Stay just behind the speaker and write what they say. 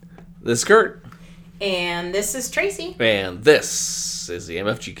This is Kurt. And this is Tracy. And this is the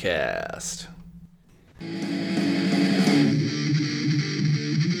MFG Cast.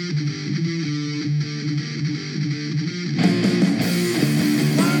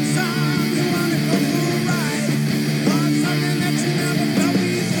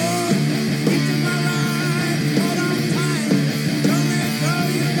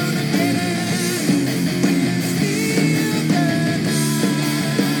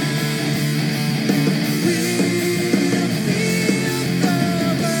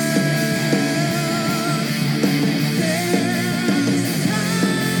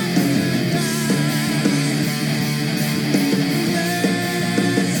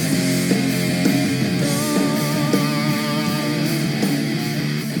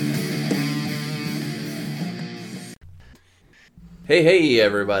 Hey,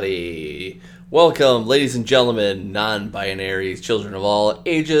 everybody. Welcome, ladies and gentlemen, non-binaries, children of all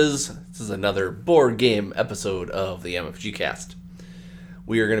ages. This is another board game episode of the MFG Cast.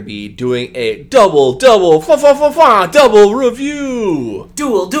 We are going to be doing a double review.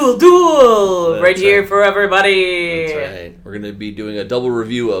 Duel. Right here for everybody. That's right. We're going to be doing a double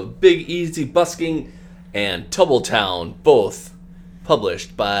review of Big Easy Busking and Tumble Town, both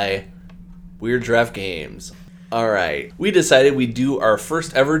published by Weird Giraffe Games. Alright, we decided we'd do our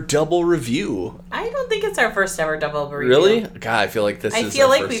first ever double review. I don't think it's our first ever double review. Really? God, I feel like this is our first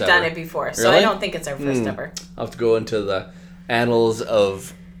ever. I feel like we've done it before, so really? I don't think it's our first ever. I'll have to go into the annals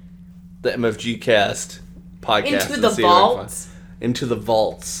of the MFG Cast podcast. Into the vaults? Into the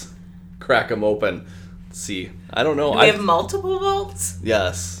vaults. Crack them open. Let's see. I don't know. Do we have multiple vaults?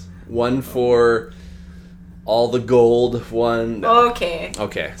 Yes. One for all the gold, one...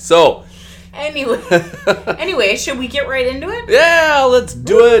 Okay, so... Anyway, should we get right into it? Yeah, let's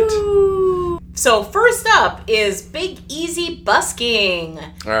do it. So first up is Big Easy Busking. All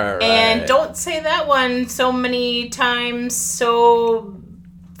right. And don't say that one so many times so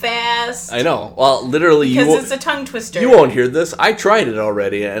fast. I know. Well, literally, because it's a tongue twister. You won't hear this. I tried it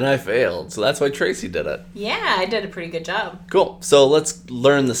already and I failed, so that's why Tracy did it. Yeah, I did a pretty good job. Cool. So let's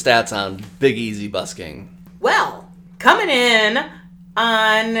learn the stats on Big Easy Busking. Well, coming in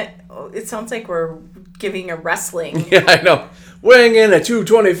on... It sounds like we're giving a wrestling. Yeah, I know. Weighing in at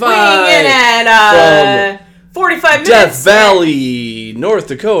 225. Weighing in at 45 minutes. Death Valley, North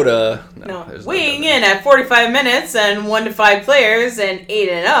Dakota. No, weighing in at 45 minutes and 1 to 5 players and 8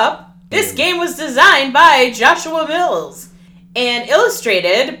 and up. This game was designed by Joshua Mills and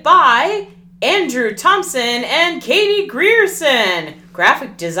illustrated by Andrew Thompson and Katie Grierson.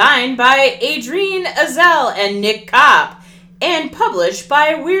 Graphic design by Adrienne Azell and Nick Kopp. And published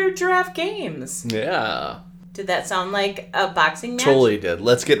by Weird Giraffe Games. Yeah. Did that sound like a boxing match? Totally did.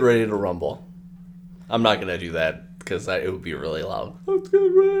 Let's get ready to rumble. I'm not going to do that because it would be really loud. Let's get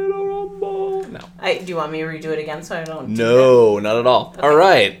ready to rumble. No. Do you want me to redo it again so I don't No, not at all. Okay. All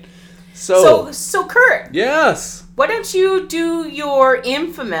right. So Kurt. Yes. Why don't you do your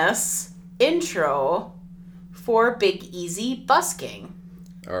infamous intro for Big Easy Busking?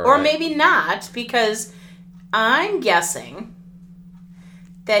 All right. Or maybe not, because... I'm guessing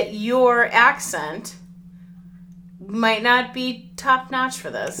that your accent might not be top-notch for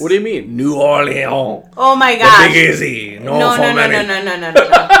this. What do you mean? New Orleans. Oh my gosh. The Big Easy. No.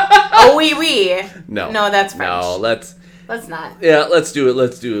 Oh, oui. No. No, that's French. No, let's not. Yeah, let's do it.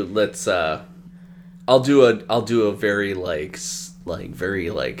 Let's I'll do a very very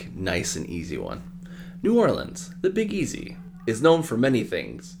nice and easy one. New Orleans, the Big Easy, is known for many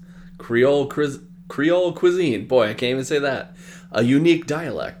things. Creole cuisine. Boy, I can't even say that. A unique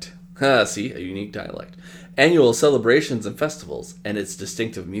dialect. A unique dialect. Annual celebrations and festivals, and its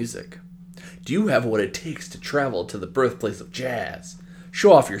distinctive music. Do you have what it takes to travel to the birthplace of jazz?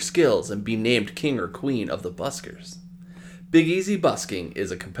 Show off your skills and be named king or queen of the buskers. Big Easy Busking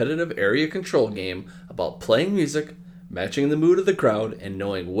is a competitive area control game about playing music, matching the mood of the crowd, and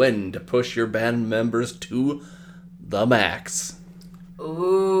knowing when to push your band members to the max.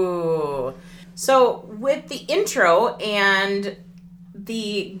 Ooh... So, with the intro and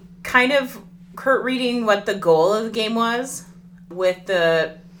the kind of Kurt reading what the goal of the game was, with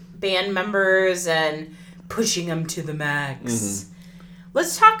the band members and pushing them to the max,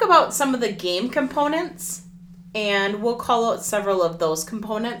 let's talk about some of the game components, and we'll call out several of those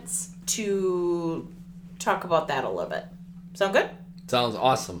components to talk about that a little bit. Sound good? Sounds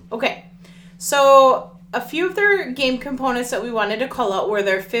awesome. Okay. So... a few of their game components that we wanted to call out were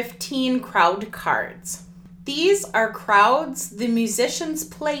their 15 crowd cards. These are crowds the musicians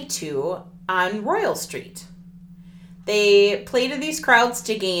play to on Royal Street. They play to these crowds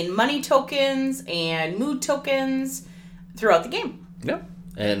to gain money tokens and mood tokens throughout the game. Yep.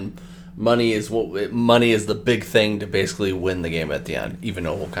 And money is the big thing to basically win the game at the end, even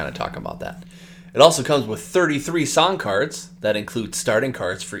though we'll kind of talk about that. It also comes with 33 song cards that include starting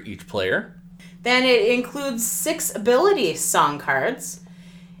cards for each player. Then it includes 6 ability song cards,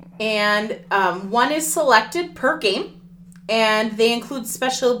 and 1 is selected per game, and they include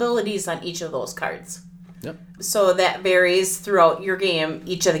special abilities on each of those cards. Yep. So that varies throughout your game,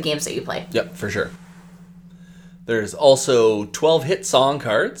 each of the games that you play. Yep, for sure. There's also 12 hit song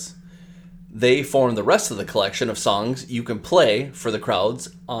cards. They form the rest of the collection of songs you can play for the crowds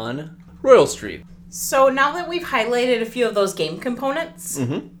on Royal Street. So now that we've highlighted a few of those game components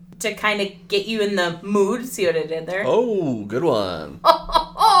to kind of get you in the mood, see what I did there? Oh, good one.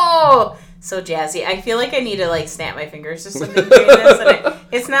 Oh, so jazzy. I feel like I need to like snap my fingers or something during this. And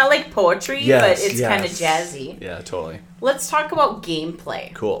it's not like poetry, but it's kind of jazzy. Yeah, totally. Let's talk about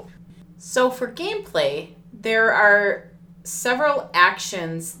gameplay. Cool. So for gameplay, there are several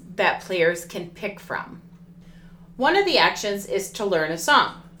actions that players can pick from. One of the actions is to learn a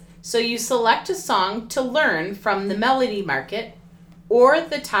song. So you select a song to learn from the melody market or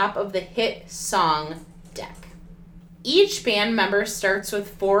the top of the hit song deck. Each band member starts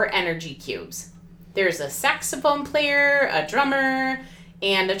with 4 energy cubes. There's a saxophone player, a drummer,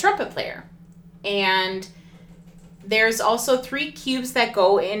 and a trumpet player. And there's also 3 cubes that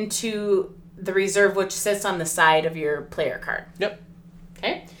go into the reserve, which sits on the side of your player card. Yep.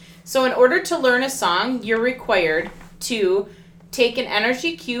 Okay. So in order to learn a song, you're required to take an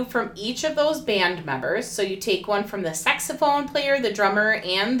energy cube from each of those band members. So you take one from the saxophone player, the drummer,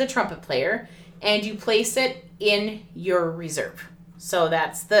 and the trumpet player, and you place it in your reserve. So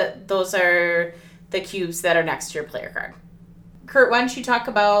those are the cubes that are next to your player card. Kurt, why don't you talk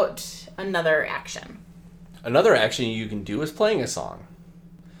about another action? Another action you can do is playing a song.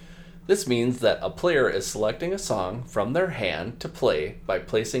 This means that a player is selecting a song from their hand to play by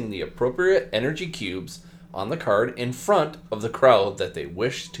placing the appropriate energy cubes on the card in front of the crowd that they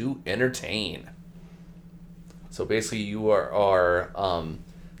wish to entertain. So basically you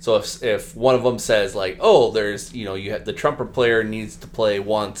so if one of them says like, oh, there's, you have the trumpet player needs to play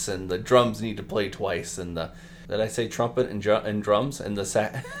once and the drums need to play twice and did I say trumpet and drums and the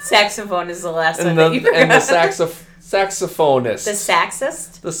saxophone is the last one that you forgot. And the saxophonist. The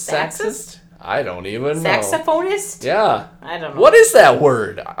saxist? The saxist? I don't even know. Saxophonist? Yeah. I don't know. What is that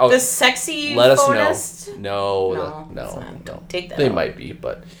word? The sexy Let phonist? us know. No. Don't take that They out. might be,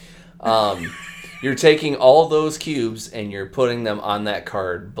 but you're taking all those cubes and you're putting them on that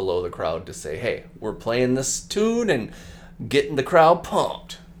card below the crowd to say, hey, we're playing this tune and getting the crowd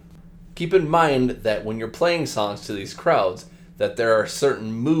pumped. Keep in mind that when you're playing songs to these crowds, that there are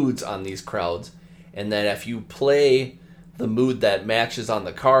certain moods on these crowds, and that if you play the mood that matches on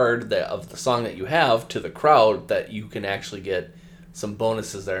the card of the song that you have to the crowd, that you can actually get some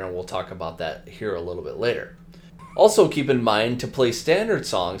bonuses there, and we'll talk about that here a little bit later. Also keep in mind, to play standard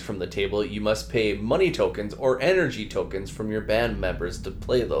songs from the table, you must pay money tokens or energy tokens from your band members to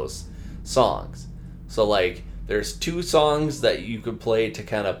play those songs. So like, there's 2 songs that you could play to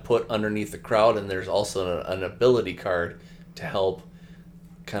kind of put underneath the crowd, and there's also an ability card to help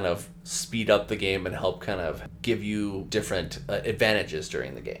kind of speed up the game and help kind of give you different advantages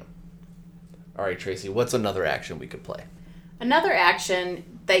during the game. All right, Tracy, what's another action we could play? Another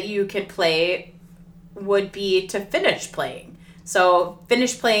action that you could play would be to finish playing. So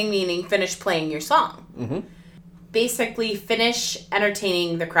finish playing meaning finish playing your song. Mm-hmm. Basically finish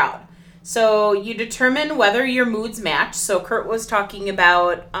entertaining the crowd. So you determine whether your moods match. So Kurt was talking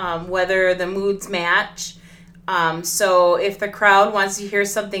about whether the moods match. So if the crowd wants to hear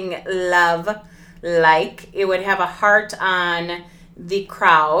something love-like, it would have a heart on the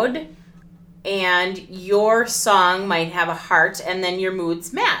crowd, and your song might have a heart, and then your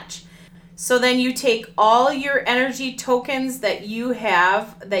moods match. So then you take all your energy tokens that you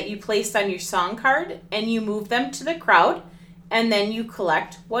have, that you placed on your song card, and you move them to the crowd, and then you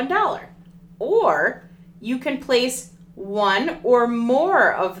collect $1. Or you can place 1 or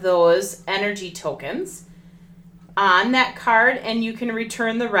more of those energy tokens on that card, and you can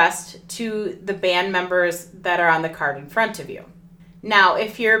return the rest to the band members that are on the card in front of you. Now,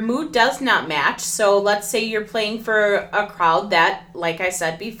 if your mood does not match, so let's say you're playing for a crowd that, like I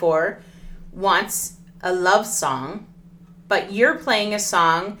said before, wants a love song, but you're playing a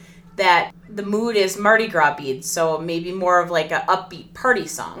song that the mood is Mardi Gras beads, so maybe more of like an upbeat party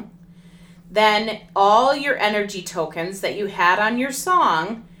song, then all your energy tokens that you had on your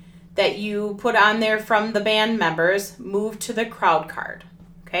song that you put on there from the band members move to the crowd card.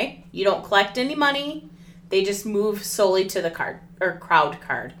 Okay? You don't collect any money. They just move solely to the card or crowd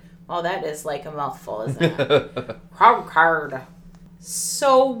card. Well, that is like a mouthful, isn't it? Crowd card.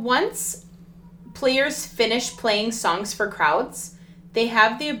 So once players finish playing songs for crowds, they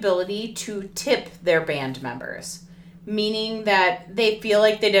have the ability to tip their band members, meaning that they feel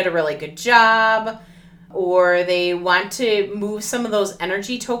like they did a really good job, or they want to move some of those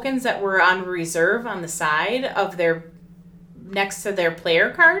energy tokens that were on reserve on the side of their next to their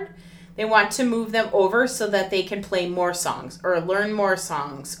player card. They want to move them over so that they can play more songs or learn more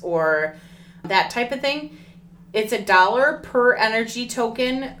songs or that type of thing. It's $1 per energy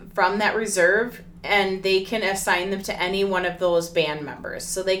token from that reserve, and they can assign them to any one of those band members.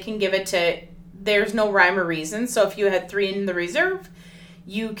 So they can give it to, there's no rhyme or reason. So if you had 3 in the reserve,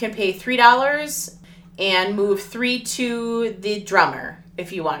 you can pay $3 and move 3 to the drummer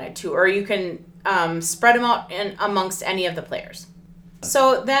if you wanted to, or you can spread them out amongst any of the players.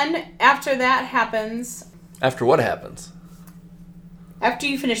 So then after that happens... After what happens? After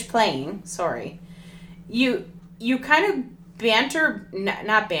you finish playing, you kind of banter,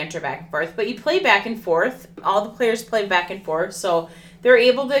 not banter back and forth, but you play back and forth. All the players play back and forth, so they're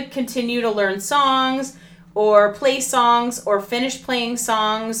able to continue to learn songs or play songs or finish playing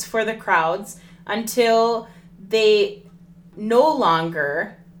songs for the crowds until they no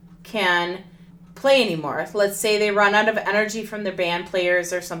longer can play anymore. Let's say they run out of energy from their band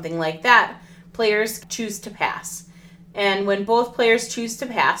players or something like that. Players choose to pass. And when both players choose to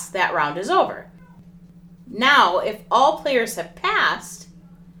pass, that round is over. Now, if all players have passed,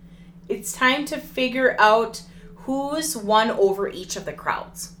 it's time to figure out who's won over each of the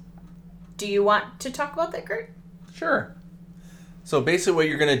crowds. Do you want to talk about that, Kurt? Sure. So basically what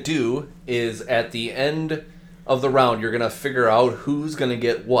you're going to do is at the end of the round, you're going to figure out who's going to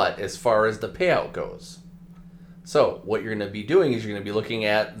get what as far as the payout goes. So what you're going to be doing is you're going to be looking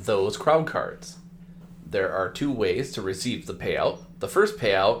at those crowd cards. There are 2 ways to receive the payout. The first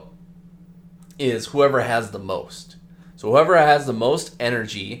payout is whoever has the most. So whoever has the most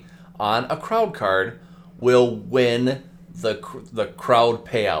energy on a crowd card will win the crowd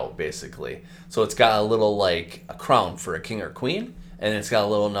payout, basically. So it's got a little like a crown for a king or queen, and it's got a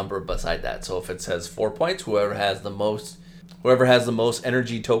little number beside that. So if it says 4 points, whoever has the most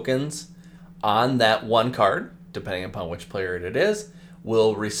energy tokens on that one card, depending upon which player it is,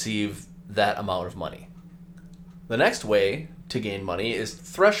 will receive that amount of money. The next way to gain money is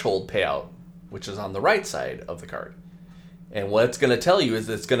threshold payout, which is on the right side of the card. And what it's going to tell you is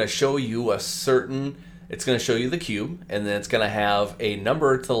it's going to show you it's going to show you the cube, and then it's going to have a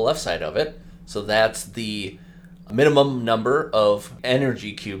number to the left side of it. So that's the minimum number of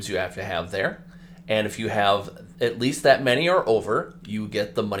energy cubes you have to have there. And if you have at least that many or over, you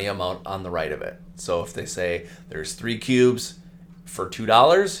get the money amount on the right of it. So if they say there's 3 cubes for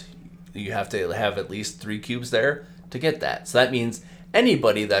 $2, you have to have at least 3 cubes there to get that. So that means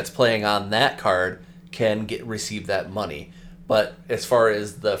anybody that's playing on that card can receive that money. But as far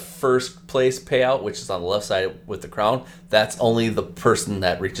as the first place payout, which is on the left side with the crown, that's only the person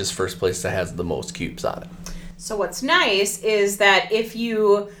that reaches first place that has the most cubes on it. So what's nice is that if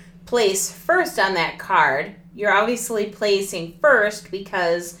you place first on that card, you're obviously placing first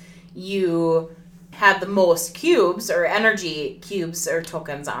because you have the most cubes or energy cubes or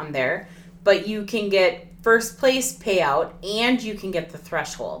tokens on there, but you can get first place payout and you can get the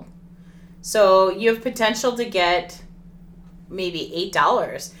threshold. So you have potential to get maybe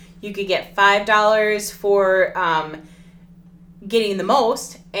 $8. You could get $5 for getting the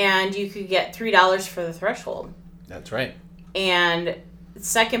most, and you could get $3 for the threshold. That's right. And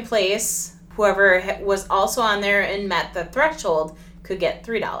second place, whoever was also on there and met the threshold could get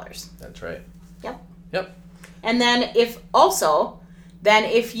 $3. That's right. Yep. And then if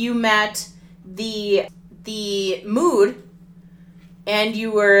you met the mood and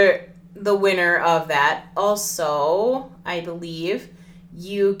you were the winner of that, also, I believe,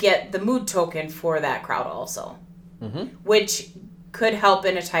 you get the mood token for that crowd also, which could help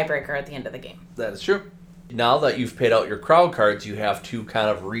in a tiebreaker at the end of the game. That is true. Now that you've paid out your crowd cards, you have to kind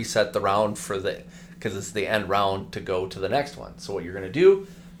of reset the round because it's the end round to go to the next one. So what you're going to do,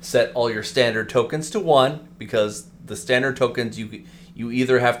 set all your standard tokens to 1, because the standard tokens, you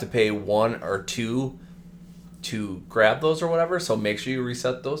either have to pay 1 or 2 to grab those or whatever, so make sure you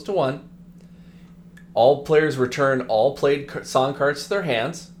reset those to 1. All players return all played song cards to their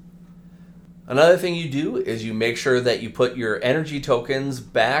hands. Another thing you do is you make sure that you put your energy tokens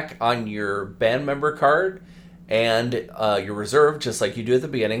back on your band member card and your reserve, just like you do at the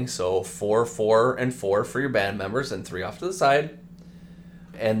beginning. So 4, 4, and 4 for your band members and 3 off to the side.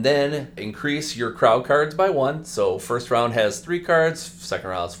 And then increase your crowd cards by 1. So first round has 3 cards, second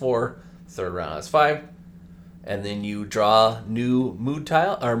round has 4, third round has 5. And then you draw new mood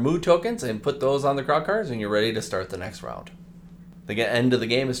tokens and put those on the crowd cards, and you're ready to start the next round. The end of the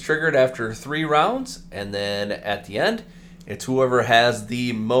game is triggered after 3 rounds, and then at the end, it's whoever has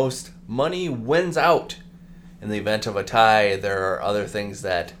the most money wins out. In the event of a tie, there are other things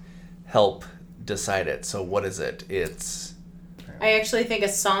that help decide it. So what is it? I actually think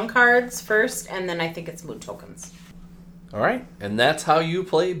it's song cards first, and then I think it's mood tokens. All right, and that's how you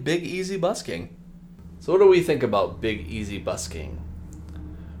play Big Easy Busking. So what do we think about Big Easy Busking?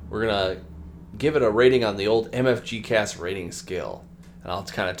 We're going to give it a rating on the old MFG Cast rating scale, and I'll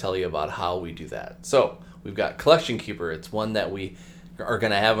kind of tell you about how we do that. So we've got Collection Keeper. It's one that we are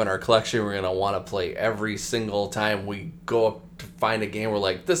going to have in our collection. We're going to want to play every single time we go up to find a game. We're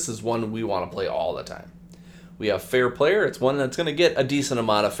like, this is one we want to play all the time. We have Fair Player. It's one that's going to get a decent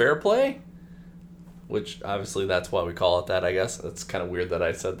amount of fair play, which obviously that's why we call it that, I guess. It's kind of weird that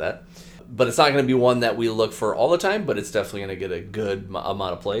I said that. But it's not going to be one that we look for all the time, but it's definitely going to get a good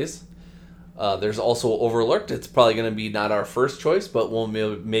amount of plays. There's also Overlooked. It's probably going to be not our first choice, but we'll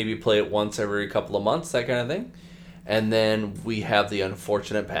maybe play it once every couple of months, that kind of thing. And then we have the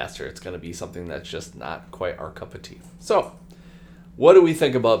Unfortunate Pastor. It's going to be something that's just not quite our cup of tea. So, what do we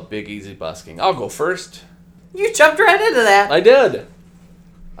think about Big Easy Busking? I'll go first. You jumped right into that. I did.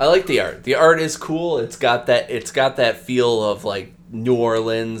 I like the art. The art is cool. It's got that feel of like New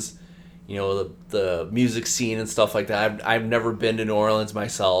Orleans, you know, the music scene and stuff like that. I've never been to New Orleans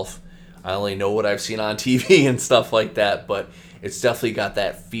myself. I only know what I've seen on TV and stuff like that, but it's definitely got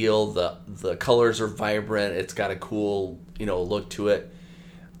that feel. The colors are vibrant. It's got a cool, look to it.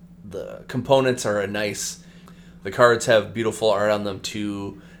 The components are nice. The cards have beautiful art on them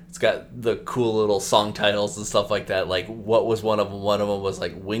too. It's got the cool little song titles and stuff like that. Like, what was one of them? One of them was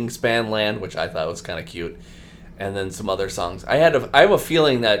like Wingspan Land, which I thought was kind of cute. And then some other songs. I have a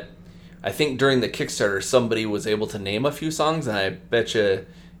feeling that I think during the Kickstarter somebody was able to name a few songs, and I bet you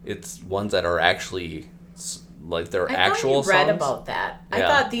it's ones that are actually like they're actual songs. I read about that. Yeah. I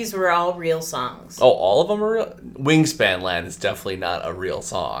thought these were all real songs. Oh, all of them are real? Wingspan Land is definitely not a real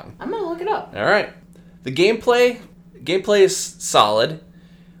song. I'm going to look it up. All right. The gameplay is solid.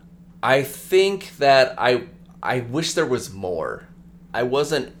 I think that I wish there was more. I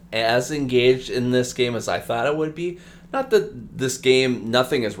wasn't as engaged in this game as I thought it would be. Not that this game,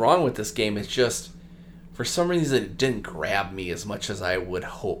 nothing is wrong with this game. It's just, for some reason, it didn't grab me as much as I would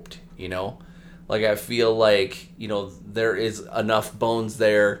hoped, Like, I feel like, there is enough bones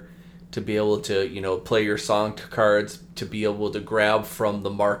there to be able to, play your song cards, to be able to grab from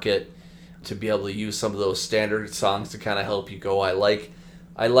the market, to be able to use some of those standard songs to kind of help you go. I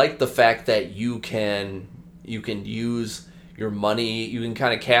like the fact that you can use your money, you can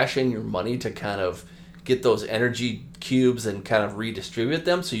kind of cash in your money to kind of get those energy cubes and kind of redistribute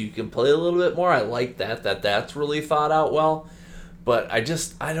them so you can play a little bit more. I like that's really thought out well. But I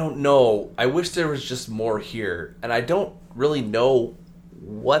don't know. I wish there was just more here. And I don't really know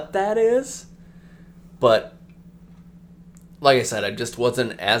what that is. But like I said, I just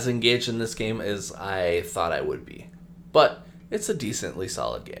wasn't as engaged in this game as I thought I would be. But it's a decently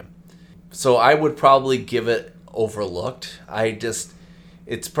solid game. So I would probably give it Overlooked.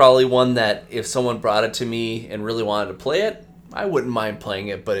 It's probably one that if someone brought it to me and really wanted to play it, I wouldn't mind playing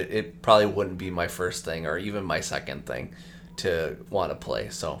it, but it probably wouldn't be my first thing or even my second thing to want to play.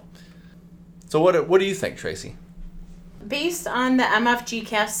 So what do you think, Tracy? Based on the MFG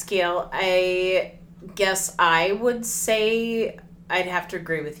Cast scale, I guess I would say I'd have to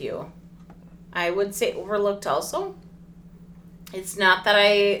agree with you. I would say Overlooked also. It's not that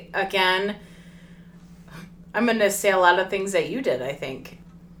I'm going to say a lot of things that you did, I think.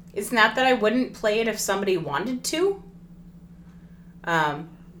 It's not that I wouldn't play it if somebody wanted to.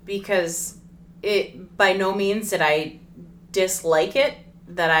 Because it, by no means did I dislike it,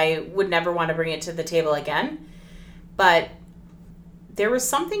 that I would never want to bring it to the table again. But there was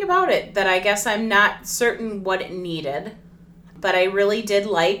something about it that I guess I'm not certain what it needed. But I really did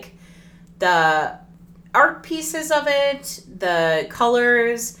like the art pieces of it, the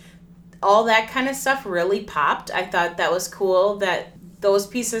colors, all that kind of stuff really popped. I thought that was cool that those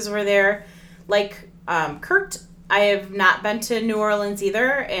pieces were there. Like Kurt, I have not been to New Orleans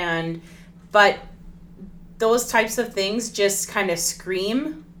either, but those types of things just kind of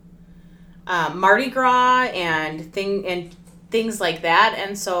scream Mardi Gras and things like that.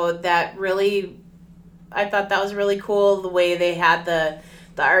 And so that really, I thought that was really cool. The way they had the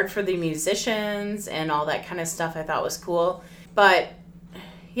art for the musicians and all that kind of stuff I thought was cool. But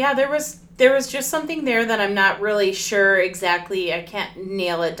yeah, there was just something there that I'm not really sure exactly. I can't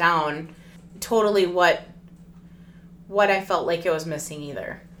nail it down totally what I felt like it was missing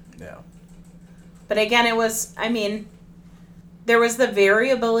either. Yeah. But again, there was the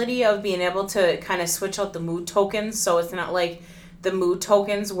variability of being able to kind of switch out the mood tokens, so it's not like the mood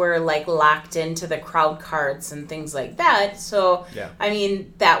tokens were like locked into the crowd cards and things like that. So, I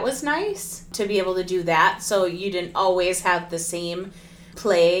mean, that was nice to be able to do that. So you didn't always have the same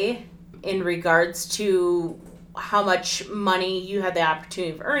play in regards to how much money you had the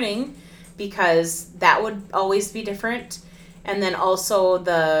opportunity of earning, because that would always be different. And then also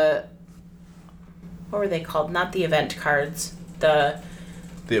what were they called? Not the event cards. The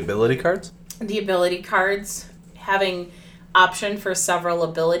ability cards? The ability cards. Having option for several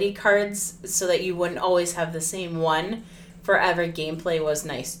ability cards so that you wouldn't always have the same one for every gameplay was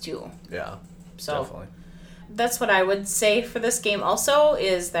nice too. Yeah, so definitely. That's what I would say for this game also,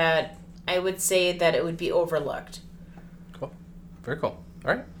 is that I would say that it would be overlooked. Cool. Very cool.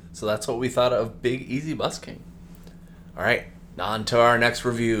 All right. So that's what we thought of Big Easy Busking. All right. On to our next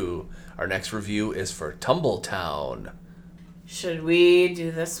review. Our next review is for Tumble Town. Should we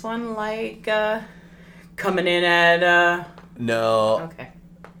do this one like coming in at... No. Okay.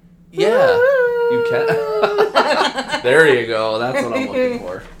 Yeah. Woo! You can. There you go. That's what I'm looking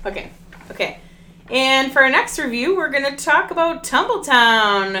for. Okay. And for our next review, we're going to talk about Tumble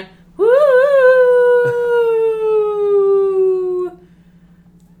Town. Woo!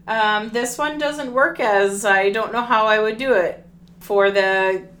 This one doesn't work, as I don't know how I would do it for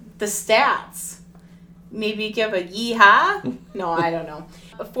the stats. Maybe give a yeehaw? No, I don't know.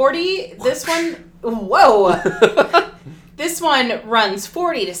 40, this one, whoa! This one runs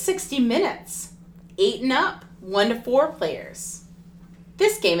 40 to 60 minutes. 8 and up, 1 to 4 players.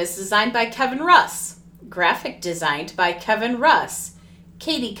 This game is designed by Kevin Russ. Graphic designed by Kevin Russ,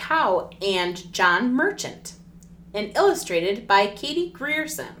 Katie Cow, and John Merchant. And illustrated by Katie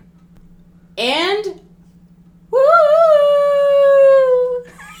Grierson. And woo!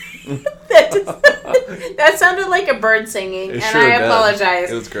 That sounded like a bird singing, and I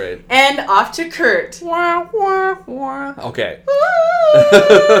apologize. It was great. And off to Kurt. Wah, wah, wah. Okay.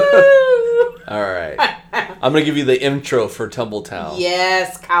 All right. I'm going to give you the intro for Tumble Town.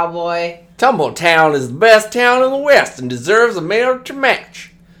 Yes, cowboy. Tumble Town is the best town in the West and deserves a major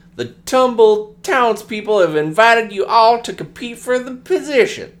match. The Tumble townspeople have invited you all to compete for the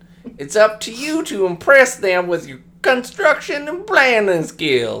position. It's up to you to impress them with your construction and planning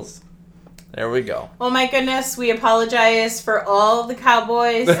skills. There we go. Oh my goodness, we apologize for all the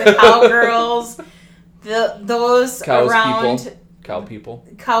cowboys, the cowgirls, those Cows around... People. Cow people.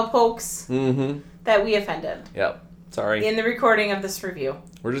 Cowpokes that we offended. Yep. Sorry. In the recording of this review.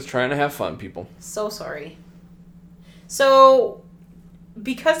 We're just trying to have fun, people. So sorry. So,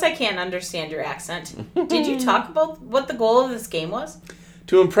 because I can't understand your accent, did you talk about what the goal of this game was?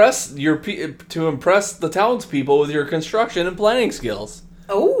 To impress the townspeople with your construction and planning skills.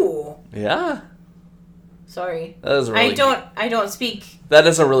 Oh. Yeah. Sorry. That doesn't really I don't speak. That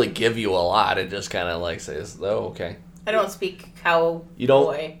doesn't really give you a lot. It just kind of like says, "Oh, okay." I don't speak cow. You don't.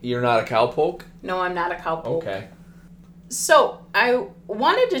 Boy. You're not a cowpoke? No, I'm not a cowpoke. Okay. So, I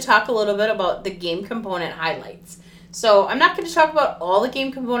wanted to talk a little bit about the game component highlights. So, I'm not going to talk about all the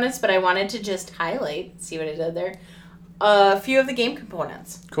game components, but I wanted to just highlight, see what I did there, a few of the game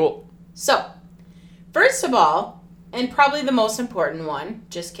components. Cool. So, first of all, and probably the most important one,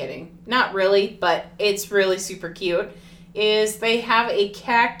 just kidding, not really, but it's really super cute, is they have a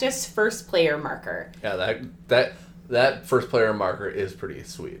cactus first player marker. Yeah, that first player marker is pretty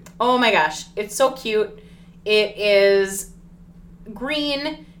sweet. Oh my gosh, it's so cute. It is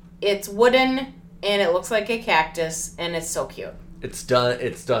green, it's wooden, and it looks like a cactus, and it's so cute. It's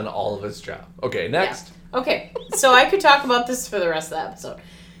done all of its job. Okay, next. Yeah. Okay, so I could talk about this for the rest of the episode.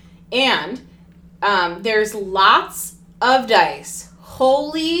 And there's lots of dice.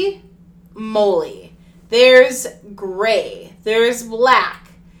 Holy moly. There's gray. There's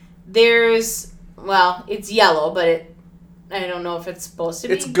black. There's, well, it's yellow, but I don't know if it's supposed to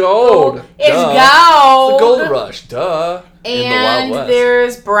be. It's gold. It's Duh. gold. It's the gold rush. Duh. And in the Wild West.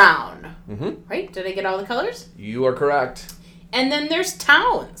 there's brown. Mm-hmm. Right? Did I get all the colors? You are correct. And then there's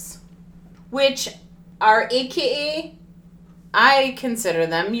towns, which are AKA, I consider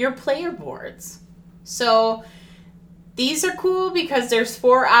them your player boards. So these are cool because there's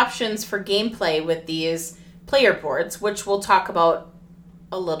 4 options for gameplay with these player boards, which we'll talk about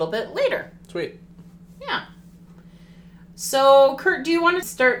a little bit later. Sweet. Yeah. So, Kurt, do you want to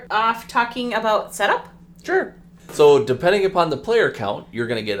start off talking about setup? Sure. So, depending upon the player count, you're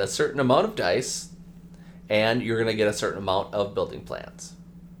going to get a certain amount of dice, and you're going to get a certain amount of building plans.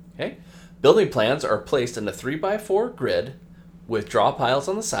 Okay? Building plans are placed in a 3x4 grid with draw piles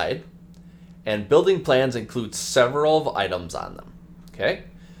on the side, and building plans include several items on them. Okay?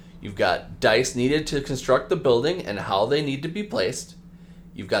 You've got dice needed to construct the building and how they need to be placed.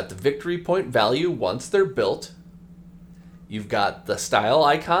 You've got the victory point value once they're built. You've got the style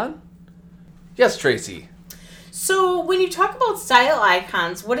icon. Yes, Tracy. So when you talk about style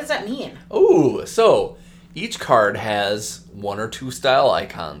icons, what does that mean? Oh, so each card has 1 or 2 style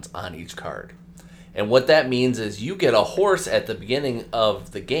icons on each card. And what that means is you get a horse at the beginning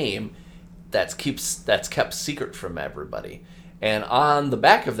of the game that's kept secret from everybody. And on the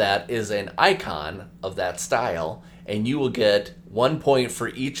back of that is an icon of that style, and you will get 1 point for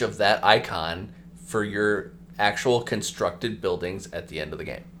each of that icon for your actual constructed buildings at the end of the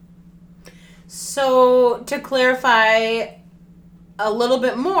game. So, to clarify a little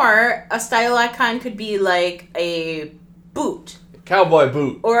bit more, a style icon could be like a boot. Cowboy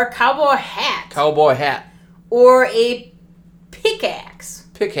boot. Or a cowboy hat. Cowboy hat. Or a pickaxe.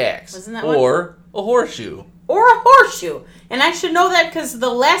 Pickaxe. Wasn't that or a horseshoe. Or a horseshoe. And I should know that because the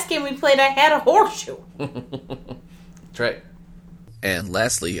last game we played, I had a horseshoe. That's right. And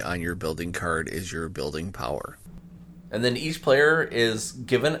lastly, on your building card is your building power. And then each player is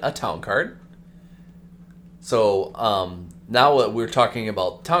given a town card. So now that we're talking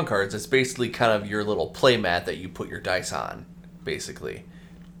about town cards, it's basically kind of your little play mat that you put your dice on, basically,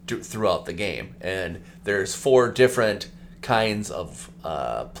 throughout the game. And there's 4 different kinds of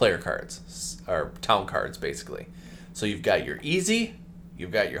player cards, or town cards, basically. So you've got your easy,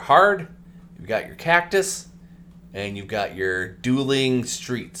 you've got your hard, you've got your cactus, and you've got your dueling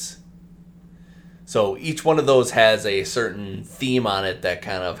streets. So each one of those has a certain theme on it that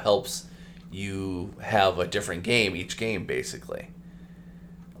kind of helps you have a different game each game, basically.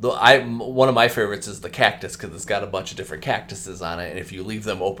 Though one of my favorites is the cactus because it's got a bunch of different cactuses on it, and if you leave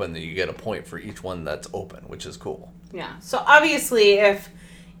them open, then you get a point for each one that's open, which is cool. Yeah. So obviously, if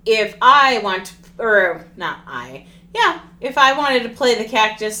I want to, or not I, yeah, if I wanted to play the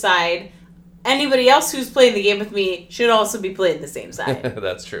cactus side, anybody else who's playing the game with me should also be playing the same side.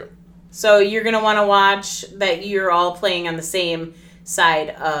 That's true. So you're going to want to watch that you're all playing on the same side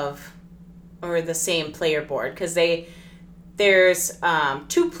of, or the same player board, because there's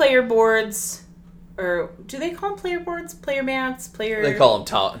 2 player boards, or do they call them player boards? Player mats? They call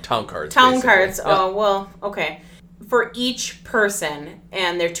them town cards. Town basically. cards. Yep. Oh, well, okay. For each person,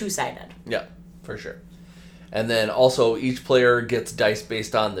 and they're 2-sided. Yeah, for sure. And then also each player gets dice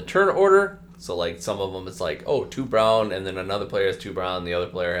based on the turn order. So like some of them it's like, 2 brown, and then another player has 2 brown, the other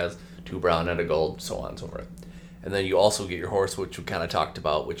player has 2 brown and a gold, so on and so forth. And then you also get your horse, which we kind of talked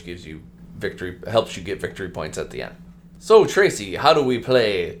about, which gives you victory, helps you get victory points at the end. So Tracy, how do we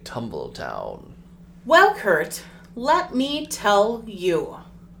play Tumble Town? Well, Kurt, let me tell you.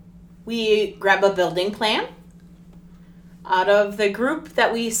 We grab a building plan out of the group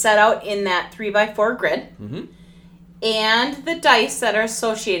that we set out in that 3x4 grid, and the dice that are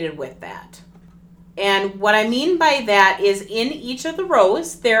associated with that. And what I mean by that is in each of the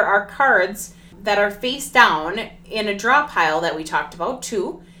rows, there are cards that are face down in a draw pile that we talked about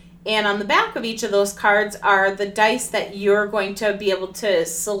too. And on the back of each of those cards are the dice that you're going to be able to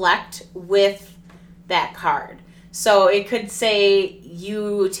select with that card. So it could say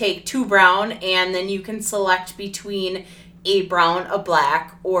you take 2 brown, and then you can select between a brown, a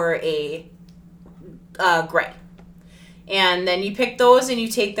black, or a gray. And then you pick those and you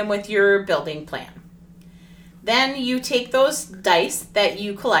take them with your building plan. Then you take those dice that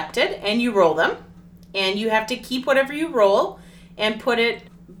you collected and you roll them. And you have to keep whatever you roll and put it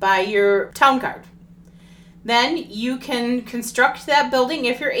by your town card. Then you can construct that building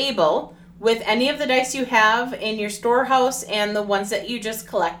if you're able with any of the dice you have in your storehouse and the ones that you just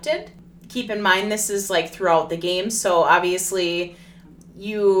collected. Keep in mind this is like throughout the game, so obviously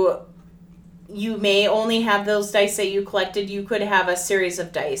you may only have those dice that you collected. You could have a series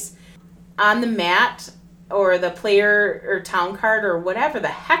of dice. On the mat or the player or town card or whatever the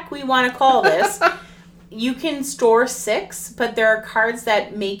heck we want to call this, you can store 6, but there are cards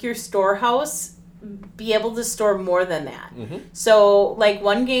that make your storehouse be able to store more than that. So, like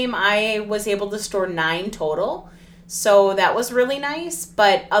one game, I was able to store 9 total. So that was really nice,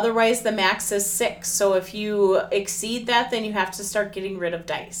 but otherwise the max is 6. So if you exceed that, then you have to start getting rid of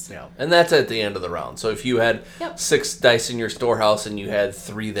dice. Yeah, and that's at the end of the round. So if you had 6 dice in your storehouse and you had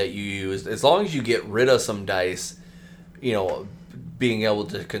 3 that you used, as long as you get rid of some dice, being able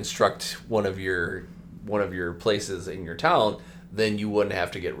to construct one of your places in your town, then you wouldn't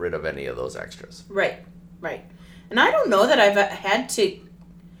have to get rid of any of those extras. Right. And I don't know that I've had to,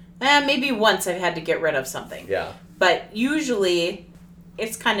 maybe once I've had to get rid of something. Yeah. But usually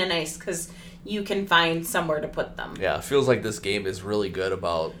it's kind of nice because you can find somewhere to put them. Yeah, it feels like this game is really good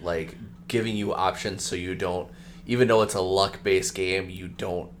about like giving you options so you don't, even though it's a luck-based game, it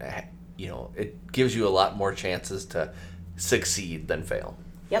gives you a lot more chances to succeed than fail.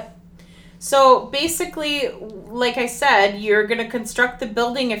 Yep. So basically, like I said, you're going to construct the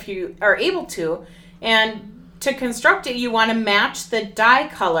building if you are able to. And to construct it, you want to match the die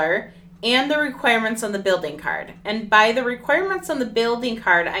color and the requirements on the building card. And by the requirements on the building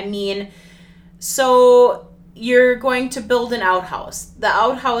card, I mean, so you're going to build an outhouse. The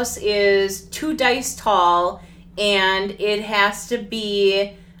outhouse is 2 dice tall, and it has to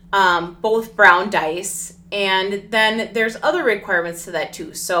be both brown dice. And then there's other requirements to that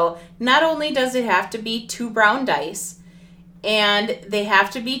too. So not only does it have to be 2 brown dice, and they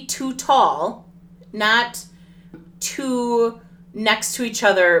have to be 2 tall, not 2 next to each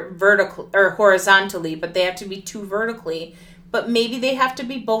other vertical or horizontally, but they have to be 2 vertically. But maybe they have to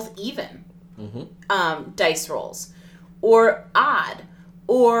be both even dice rolls, or odd,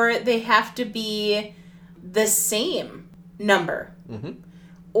 or they have to be the same number,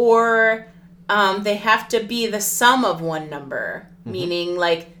 or they have to be the sum of one number, meaning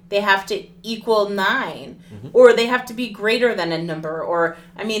like they have to equal 9, or they have to be greater than a number, or,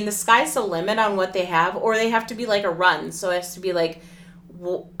 I mean, the sky's the limit on what they have, or they have to be like a run, so it has to be like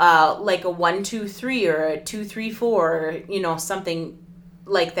a 1, 2, 3, or a 2, 3, 4, or, you know, something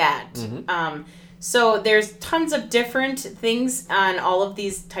like that. So there's tons of different things on all of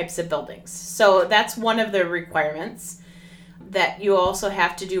these types of buildings. So that's one of the requirements that you also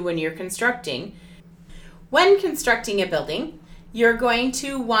have to do when you're constructing. When constructing a building, you're going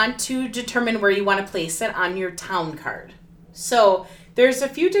to want to determine where you want to place it on your town card. So there's a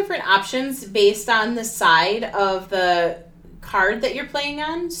few different options based on the side of the card that you're playing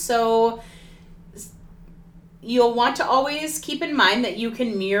on. So you'll want to always keep in mind that you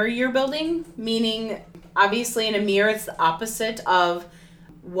can mirror your building, meaning obviously in a mirror it's the opposite of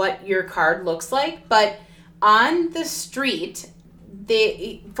what your card looks like, but on the street,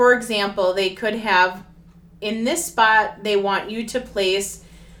 for example, they could have, in this spot, they want you to place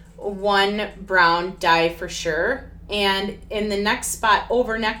 1 brown die for sure. And in the next spot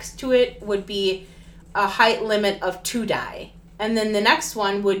over next to it would be a height limit of 2 die. And then the next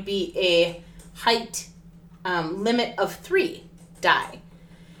one would be a height limit of 3 die.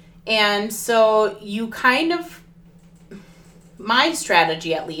 And so you kind of, my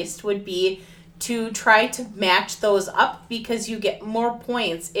strategy at least, would be to try to match those up, because you get more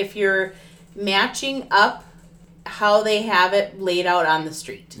points if you're matching up how they have it laid out on the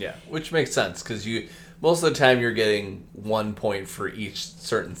street. Yeah, which makes sense, because most of the time you're getting 1 point for each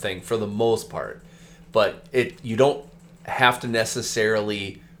certain thing for the most part, but you don't have to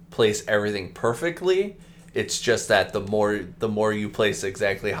necessarily place everything perfectly. It's just that the more you place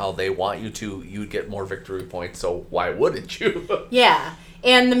exactly how they want you to, you get more victory points. So why wouldn't you? Yeah.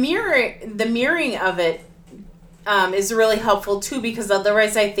 And the mirroring of it is really helpful too, because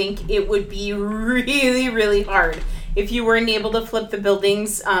otherwise I think it would be really, really hard if you weren't able to flip the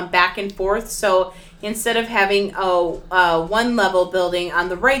buildings back and forth. So instead of having a 1 level building on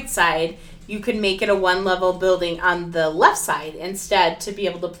the right side, you could make it a 1 level building on the left side instead, to be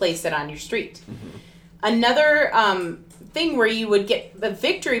able to place it on your street. Another thing where you would get the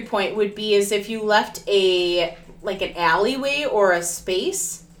victory point would be is if you left an alleyway or a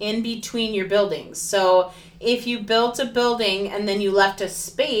space in between your buildings. So if you built a building and then you left a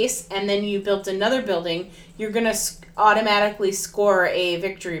space and then you built another building, you're going to automatically score a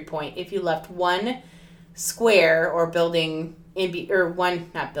victory point if you left 1 square or building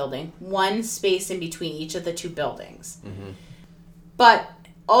one space in between each of the 2 buildings. But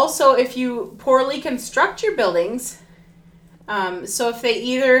also, if you poorly construct your buildings, so if they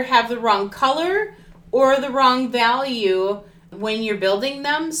either have the wrong color or the wrong value when you're building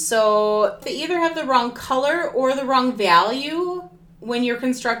them, so if they either have the wrong color or the wrong value when you're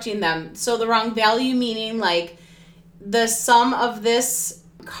constructing them. So the wrong value meaning like the sum of this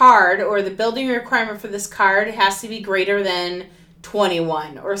card or the building requirement for this card has to be greater than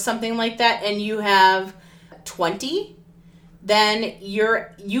 21 or something like that, and you have 20, then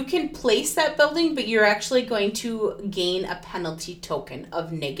you can place that building, but you're actually going to gain a penalty token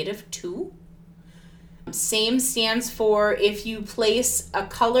of -2. Same stands for if you place a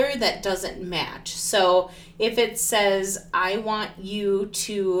color that doesn't match. So if it says, I want you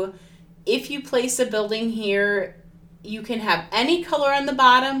to, if you place a building here, you can have any color on the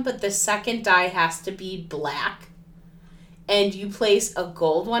bottom, but the second die has to be black, and you place a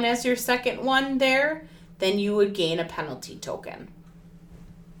gold one as your second one there, then you would gain a penalty token.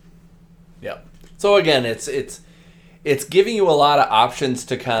 Yep. So again, it's giving you a lot of options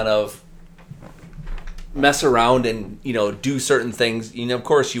to kind of mess around and, do certain things. Of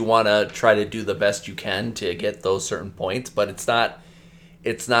course you want to try to do the best you can to get those certain points, but it's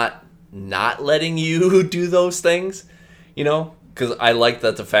not letting you do those things, because Because I like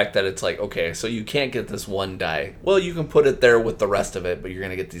that the fact that it's like, okay, so you can't get this one die. Well, you can put it there with the rest of it, but you're going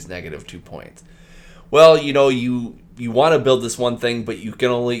to get these -2 points. Well, you want to build this one thing, but you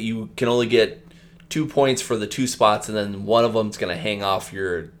can only get 2 points for the 2 spots, and then one of them's going to hang off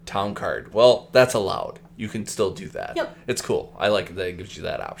your town card. Well, that's allowed. You can still do that. Yep. It's cool. I like that it gives you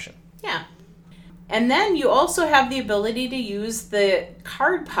that option. Yeah. And then you also have the ability to use the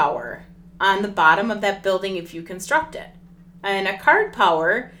card power on the bottom of that building if you construct it. And a card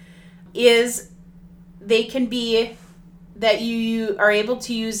power is, they can be that you are able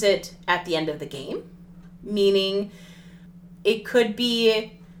to use it at the end of the game, meaning it could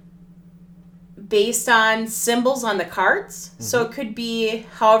be based on symbols on the cards. Mm-hmm. So it could be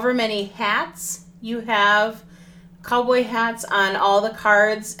however many hats you have, cowboy hats on all the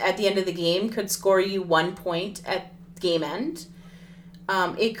cards at the end of the game could score you 1 point at game end.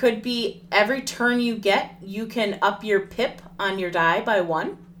 It could be every turn you get, you can up your pip on your die by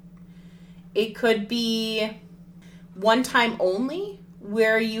 1. It could be one time only,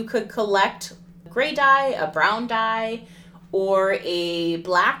 where you could collect a gray die, a brown die, or a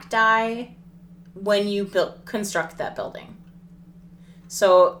black die when you construct that building.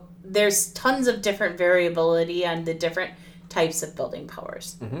 So there's tons of different variability on the different types of building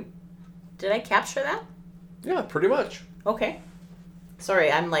powers. Mm-hmm. Did I capture that? Yeah, pretty much. Okay.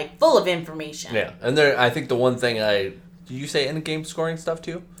 Sorry, I'm like full of information. Yeah, and there, I think the one thing did you say in-game scoring stuff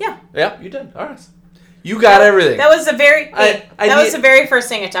too? Yeah. Yeah, you did. All right. You got everything. That was the very first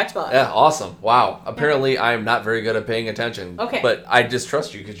thing I talked about. Yeah, awesome. Wow. Apparently, I'm not very good at paying attention. Okay. But I just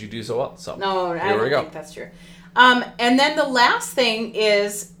trust you because you do so well. So no, I don't think that's true. And then the last thing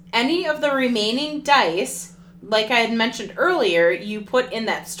is any of the remaining dice, like I had mentioned earlier, you put in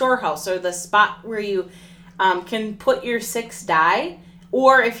that storehouse or the spot where you can put your 6 die.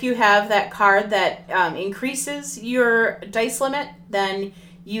 Or if you have that card that increases your dice limit, then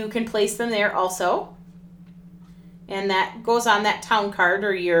you can place them there also. And that goes on that town card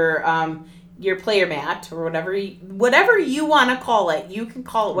or your player mat or whatever you want to call it. You can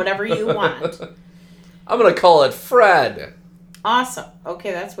call it whatever you want. I'm going to call it Fred. Awesome.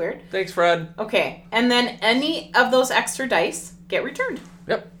 Okay, that's weird. Thanks, Fred. Okay, and then any of those extra dice get returned.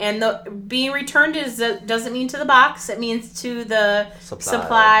 Yep. And the being returned doesn't mean to the box. It means to the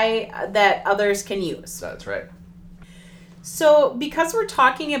supply that others can use. That's right. So because we're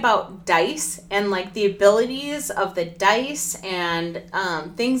talking about dice and like the abilities of the dice and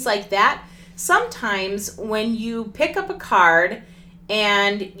things like that, sometimes when you pick up a card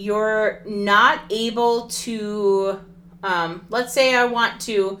and you're not able to, let's say I'm going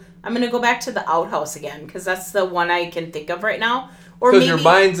to go back to the outhouse again because that's the one I can think of right now. Or because your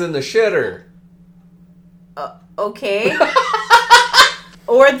mind's in the shitter. Okay.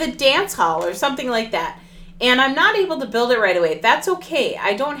 Or the dance hall or something like that. And I'm not able to build it right away. That's okay.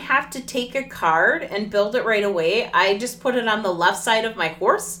 I don't have to take a card and build it right away. I just put it on the left side of my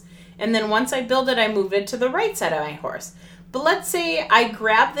horse. And then once I build it, I move it to the right side of my horse. But let's say I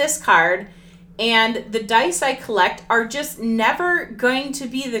grab this card and the dice I collect are just never going to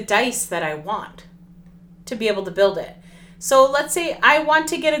be the dice that I want to be able to build it. So let's say I want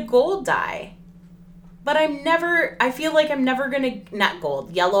to get a gold die, but I feel like I'm never going to, not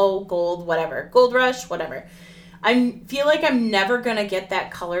gold, yellow, gold, whatever, gold rush, whatever. I feel like I'm never going to get that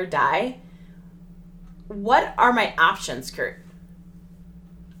color die. What are my options, Kurt?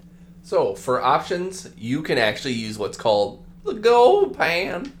 So for options, you can actually use what's called the gold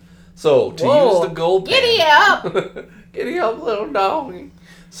pan. So to use the gold pan. Giddy up! Giddy up, little doggy.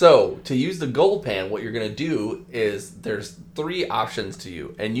 So, to use the gold pan, what you're going to do is there's 3 options to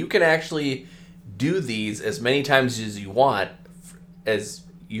you. And you can actually do these as many times as you want as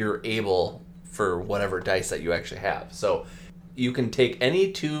you're able for whatever dice that you actually have. So, you can take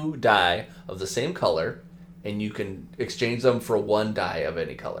any 2 die of the same color and you can exchange them for 1 die of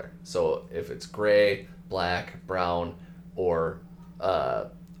any color. So, if it's gray, black, brown, or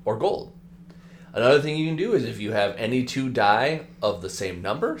gold. Another thing you can do is if you have any 2 die of the same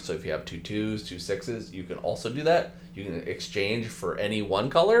number, so if you have 2 2s, 2 6s, you can also do that. You can exchange for any 1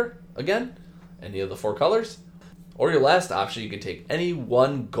 color, again, any of the 4 colors. Or your last option, you can take any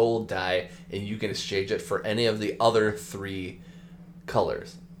 1 gold die and you can exchange it for any of the other 3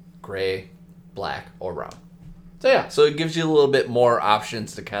 colors, gray, black, or brown. So yeah, so it gives you a little bit more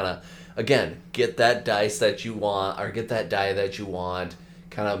options to kind of, again, get that dice that you want, or get that die that you want,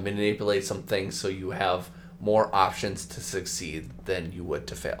 kind of manipulate some things so you have more options to succeed than you would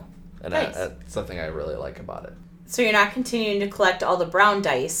to fail. And nice. That's something I really like about it. So you're not continuing to collect all the brown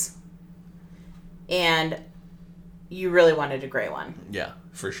dice, and you really wanted a gray one. Yeah,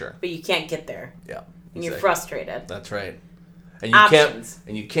 for sure. But you can't get there. Yeah. And you're frustrated. That's right.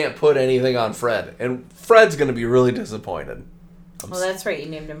 And you can't put anything on Fred. And Fred's going to be really disappointed. That's right. You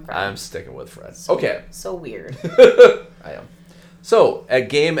named him Fred. I'm sticking with Fred. Okay. So weird. I am. So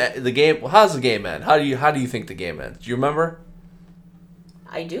how's the game end? How do you think the game ends? Do you remember?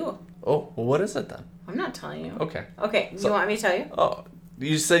 I do. Oh, well, what is it then? I'm not telling you. Okay. Okay. You want me to tell you? Oh,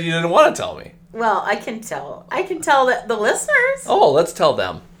 you said you didn't want to tell me. Well, I can tell. I can tell the listeners. Oh, let's tell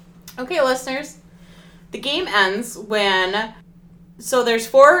them. Okay, listeners. The game ends when... So there's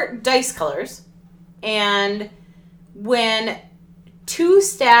 4 dice colors. And when 2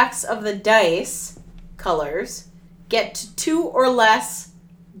 stacks of the dice colors get to 2 or less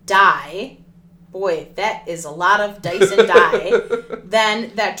die... Boy, that is a lot of dice and die.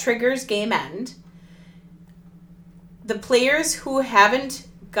 Then that triggers game end. The players who haven't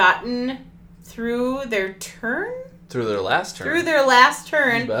gotten through their turn... Through their last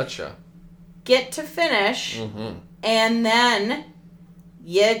turn. You betcha. Get to finish. Mm-hmm. And then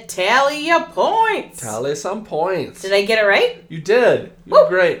you tally your points. Tally some points. Did I get it right? You did. You did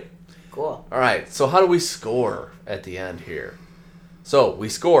great. Cool. All right, so how do we score at the end here? So we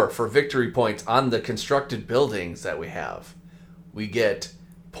score for victory points on the constructed buildings that we have. We get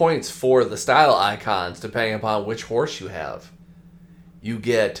points for the style icons depending upon which horse you have. You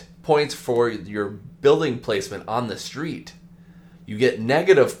get points for your building placement on the street. You get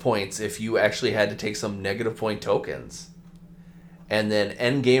negative points if you actually had to take some negative point tokens. And then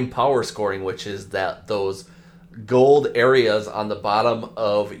end game power scoring, which is those gold areas on the bottom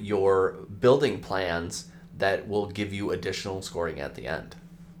of your building plans that will give you additional scoring at the end.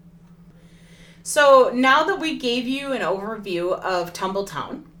 So now that we gave you an overview of Tumble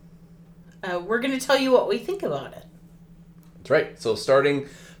Town, we're going to tell you what we think about it. That's right.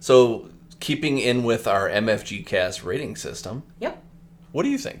 So keeping in with our MFG Cast rating system. Yep. What do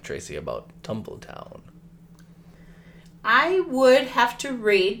you think, Tracy, about Tumble Town? I would have to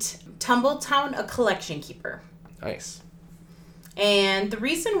rate Tumble Town a collection keeper. Nice. And the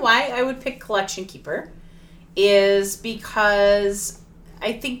reason why I would pick collection keeper is because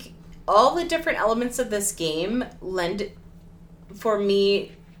I think all the different elements of this game lend for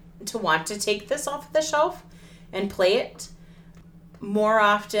me to want to take this off the shelf and play it more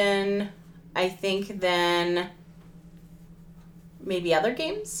often, I think, than maybe other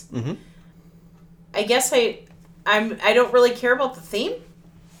games. Mm-hmm. I guess I don't really care about the theme.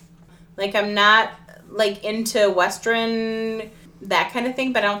 Like, I'm not like into Western, that kind of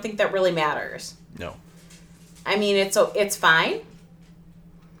thing, but I don't think that really matters. No. I mean, it's fine.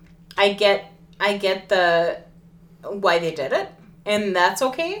 I get the why they did it, and that's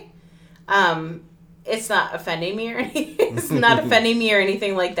okay. It's not offending me or anything. It's not offending me or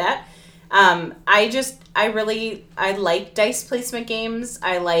anything like that. I like dice placement games.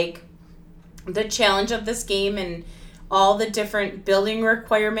 I like the challenge of this game and all the different building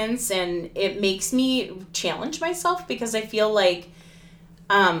requirements, and it makes me challenge myself because I feel like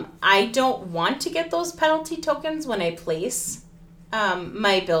I don't want to get those penalty tokens when I place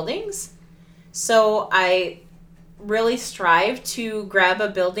my buildings. So I really strive to grab a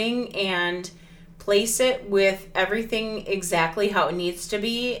building and place it with everything exactly how it needs to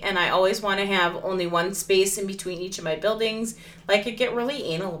be. And I always want to have only one space in between each of my buildings. Like, I get really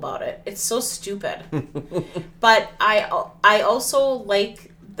anal about it. It's so stupid. But I also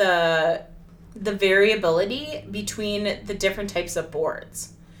like the variability between the different types of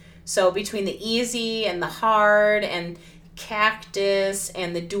boards. So between the easy and the hard and cactus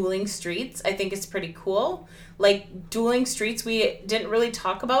and the dueling streets, I think it's pretty cool. Like, dueling streets, we didn't really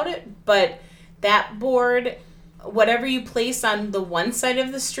talk about it, but that board, whatever you place on the one side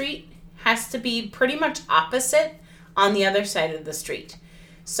of the street has to be pretty much opposite on the other side of the street.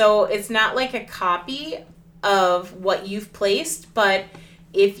 So it's not like a copy of what you've placed, but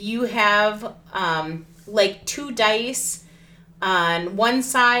if you have like 2 dice on one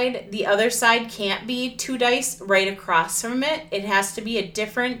side, the other side can't be 2 dice right across from it. It has to be a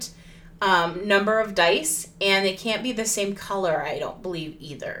different number of dice, and it can't be the same color, I don't believe,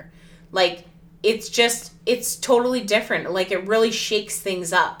 either. Like, it's totally different. Like, it really shakes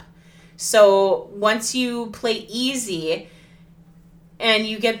things up. So once you play easy and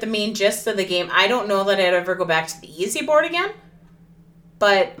you get the main gist of the game, I don't know that I'd ever go back to the easy board again,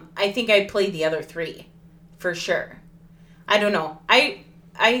 but I think I'd play the other 3 for sure. I don't know. I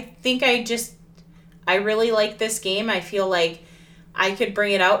think I really like this game. I feel like I could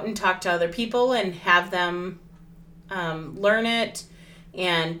bring it out and talk to other people and have them learn it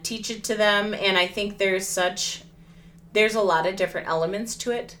and teach it to them. And I think there's a lot of different elements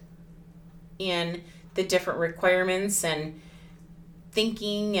to it in the different requirements and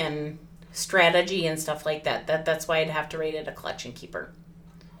thinking and strategy and stuff like that. That's why I'd have to rate it a collection keeper.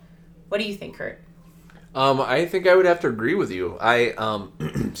 What do you think, Kurt? I think I would have to agree with you.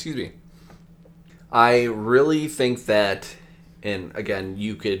 Excuse me. I really think that, and again,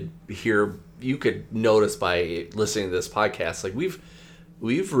 you could notice by listening to this podcast, like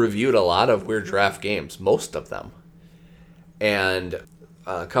we've reviewed a lot of Weird Giraffe games, most of them. And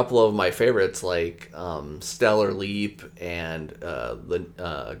a couple of my favorites, like Stellar Leap and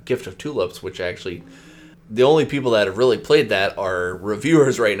the Gift of Tulips, which actually, the only people that have really played that are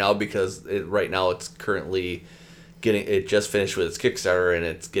reviewers right now, because right now it's currently it just finished with its Kickstarter and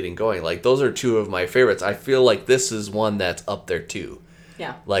it's getting going. Like, those are two of my favorites. I feel like this is one that's up there too.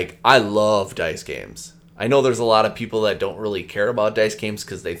 Yeah. Like, I love dice games. I know there's a lot of people that don't really care about dice games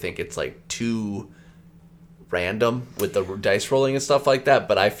because they think it's like too random with the dice rolling and stuff like that,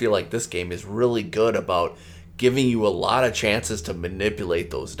 but I feel like this game is really good about giving you a lot of chances to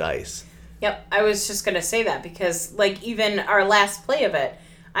manipulate those dice. Yep, I was just going to say that because, like, even our last play of it,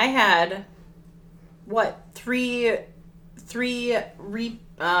 I had, three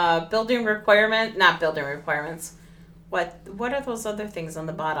building requirement, not building requirements. What are those other things on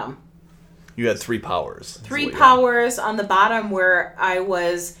the bottom? You had 3 powers. 3 powers on the bottom where I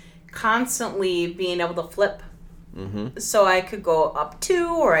was constantly being able to flip. Mm-hmm. So I could go up 2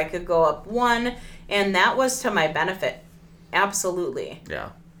 or I could go up 1, and that was to my benefit. Absolutely. Yeah,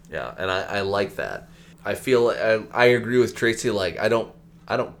 and I like that. I feel I agree with Tracy. Like, I don't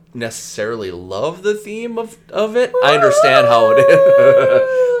necessarily love the theme of it. I understand how it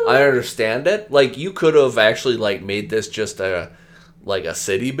is. I understand it. Like, you could have actually like made this just a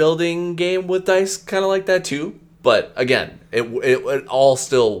city building game with dice, kind of like that too. But again, it all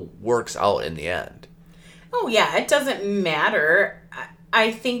still works out in the end. Oh yeah, it doesn't matter.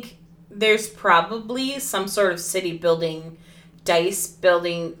 I think there's probably some sort of city building, dice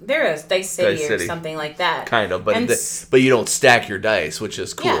building. There is Dice City or something like that. Kind of, but but you don't stack your dice, which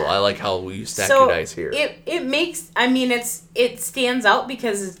is cool. Yeah. I like how you stack your dice here. It makes. I mean, it stands out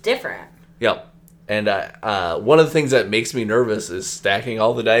because it's different. Yep. And one of the things that makes me nervous is stacking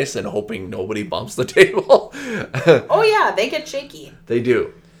all the dice and hoping nobody bumps the table. Oh yeah, they get shaky. They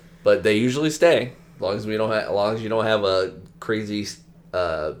do, but they usually stay as long as you don't have a crazy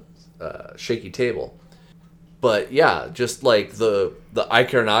shaky table. But yeah, just like the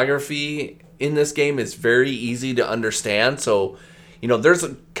iconography in this game is very easy to understand. So, there's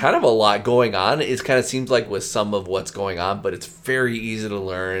kind of a lot going on. It kind of seems like with some of what's going on, but it's very easy to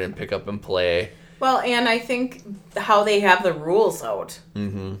learn and pick up and play. Well, and I think how they have the rules out.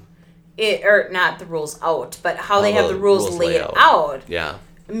 Mm-hmm. Or not the rules out, but how they have the rules laid out. Yeah.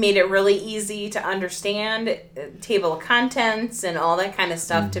 Made it really easy to understand, table of contents and all that kind of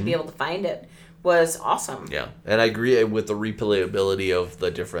stuff to be able to find it was awesome. Yeah, and I agree with the replayability of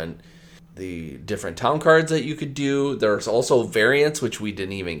the different town cards that you could do. There's also variants, which we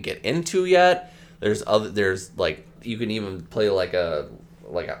didn't even get into yet. There's like, you can even play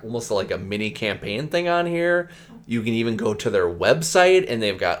almost like a mini campaign thing on here. You can even go to their website and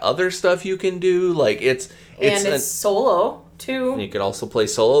they've got other stuff you can do. Like, it's solo too. You can also play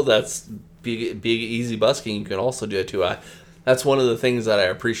solo. That's Big Easy Busking. You can also do it too. That's one of the things that I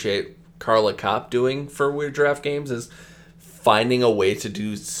appreciate Carla Kopp doing for Weird Giraffe Games, is finding a way to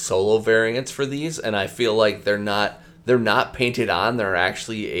do solo variants for these, and I feel like they're not painted on. They're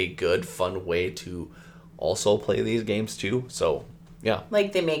actually a good, fun way to also play these games too. So yeah,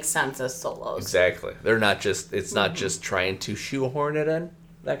 like, they make sense as solos. Exactly. They're not just. It's not just trying to shoehorn it in,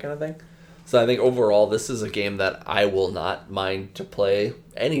 that kind of thing. So I think overall, this is a game that I will not mind to play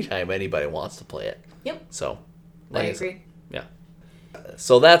anytime anybody wants to play it. Yep. So I agree. Yeah.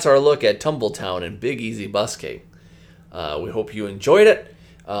 So that's our look at Tumble Town and Big Easy Busking. We hope you enjoyed it.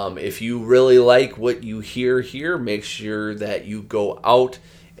 If you really like what you hear here, make sure that you go out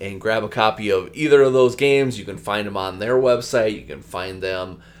and grab a copy of either of those games. You can find them on their website. You can find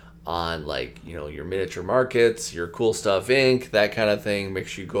them on, your miniature markets, your Cool Stuff Inc., that kind of thing. Make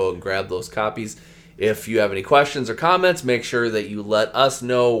sure you go and grab those copies. If you have any questions or comments, make sure that you let us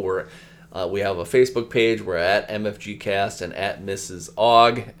know. We have a Facebook page. We're at MFGcast and at Mrs.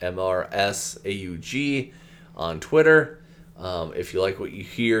 Aug, MRSAUG, on Twitter. If you like what you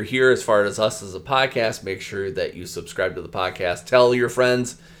hear here as far as us as a podcast, make sure that you subscribe to the podcast. Tell your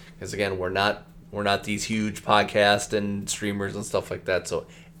friends, because again, we're not these huge podcasts and streamers and stuff like that. So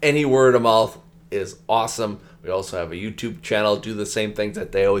any word of mouth is awesome. We also have a YouTube channel. Do the same things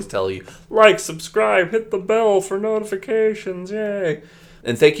that they always tell you. Like, subscribe, hit the bell for notifications. Yay.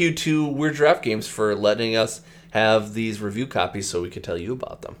 And thank you to Weird Giraffe Games for letting us have these review copies so we could tell you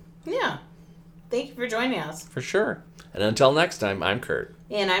about them. Yeah. Thank you for joining us. For sure. And until next time, I'm Kurt.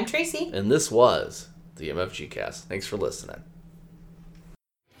 And I'm Tracy. And this was the MFG Cast. Thanks for listening.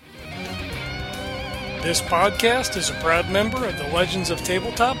 This podcast is a proud member of the Legends of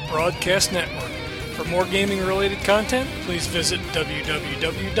Tabletop Broadcast Network. For more gaming-related content, please visit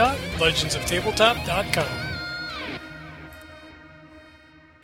www.legendsoftabletop.com.